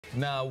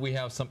Now we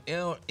have some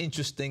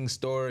interesting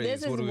stories.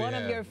 This is one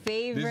of your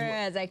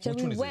favorites.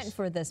 Actually, we went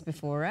for this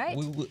before, right?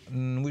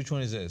 Which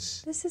one is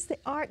this? This is the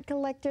art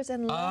collectors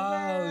and lovers.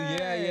 Oh,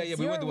 yeah.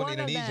 We went to one in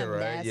Indonesia,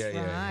 right? That's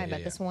right.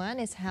 But this one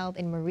is held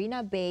in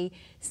Marina Bay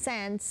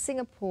Sands,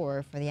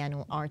 Singapore, for the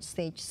annual Art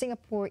Stage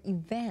Singapore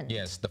event.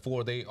 Yes, the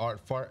 4-day art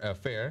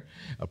fair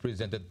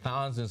presented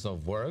thousands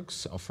of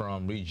works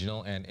from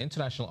regional and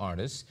international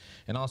artists,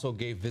 and also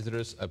gave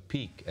visitors a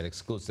peek at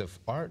exclusive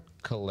art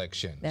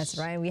collections. That's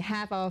right. We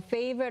have our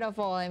favorite of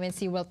all,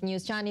 MNC World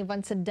News, Chandni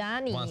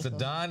Vasandani.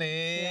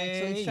 Vasandani! Who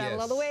actually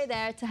traveled all the way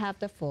there to have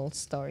the full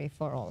story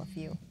for all of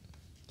you.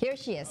 Here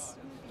she is.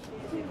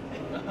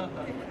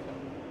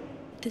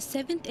 The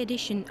 7th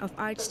edition of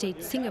Art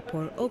Stage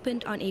Singapore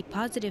opened on a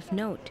positive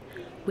note,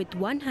 with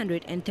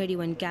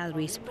 131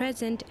 galleries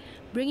present,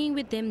 bringing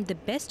with them the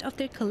best of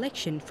their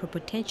collection for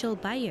potential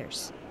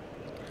buyers.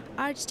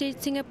 Art Stage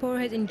Singapore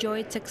has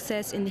enjoyed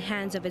success in the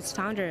hands of its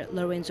founder,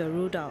 Lorenzo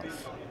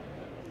Rudolph.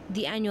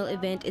 The annual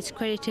event is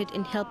credited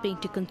in helping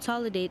to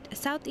consolidate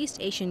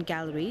Southeast Asian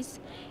galleries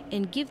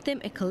and give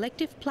them a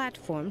collective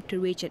platform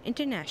to reach an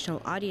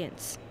international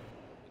audience.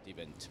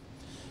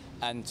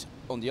 And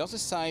on the other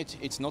side,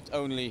 it's not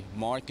only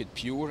market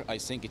pure, I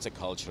think it's a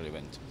cultural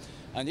event.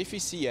 And if we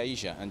see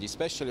Asia, and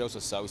especially also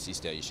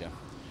Southeast Asia,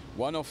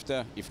 one of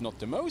the, if not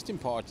the most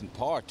important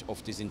part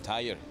of this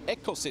entire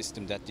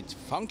ecosystem that it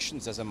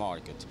functions as a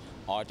market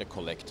are the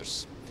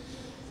collectors.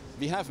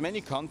 We have many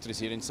countries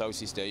here in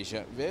Southeast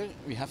Asia where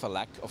we have a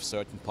lack of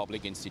certain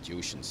public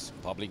institutions,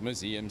 public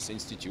museums,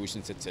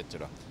 institutions,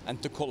 etc.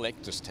 And the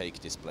collectors take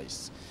this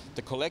place.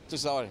 The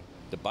collectors are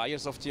the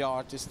buyers of the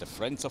artists, the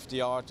friends of the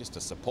artists,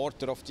 the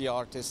supporter of the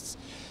artists,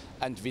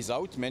 and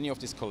without many of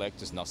these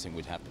collectors, nothing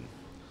would happen.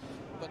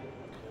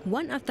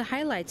 One of the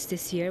highlights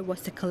this year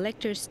was the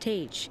Collector's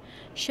Stage,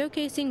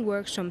 showcasing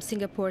works from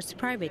Singapore's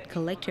private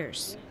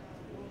collectors.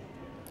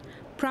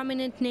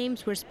 Prominent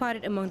names were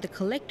spotted among the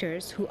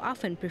collectors, who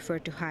often prefer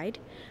to hide,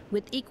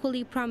 with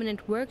equally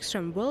prominent works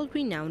from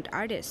world-renowned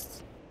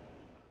artists.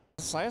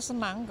 Saya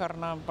senang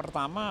karena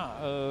pertama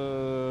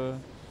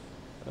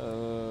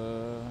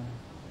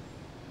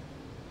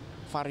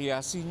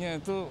variasinya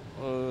itu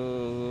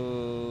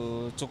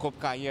cukup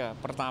kaya.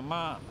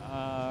 Pertama,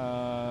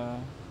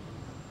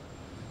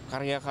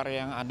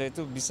 karya-karya yang ada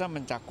itu bisa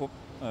mencakup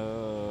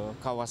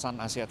kawasan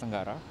Asia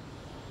Tenggara.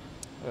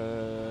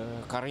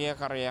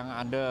 Karya-karya yang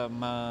ada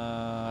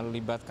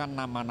melibatkan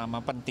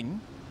nama-nama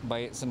penting,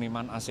 baik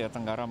seniman Asia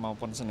Tenggara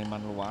maupun seniman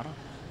luar,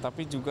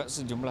 tapi juga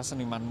sejumlah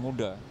seniman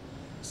muda,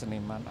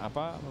 seniman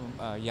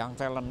young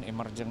talent,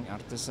 emerging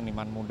artist,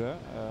 seniman muda,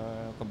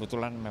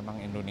 kebetulan memang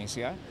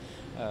Indonesia.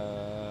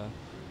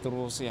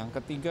 Terus yang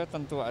ketiga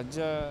tentu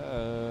aja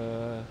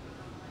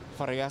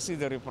variasi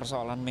dari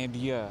persoalan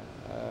media,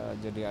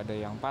 jadi ada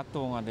yang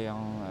patung, ada yang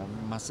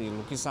masih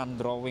lukisan,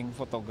 drawing,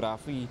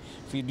 fotografi,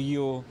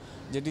 video,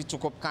 jadi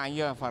cukup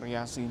kaya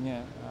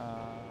variasinya.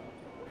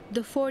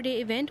 The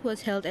 4-day event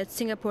was held at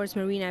Singapore's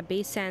Marina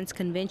Bay Sands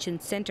Convention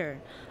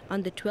Center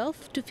on the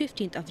 12th to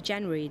 15th of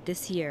January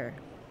this year.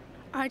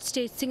 Art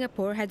Stage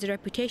Singapore has a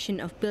reputation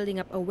of building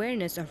up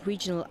awareness of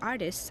regional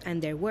artists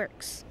and their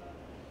works.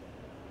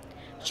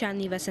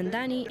 Chandni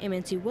Vasandani,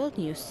 MNC World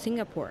News,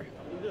 Singapore.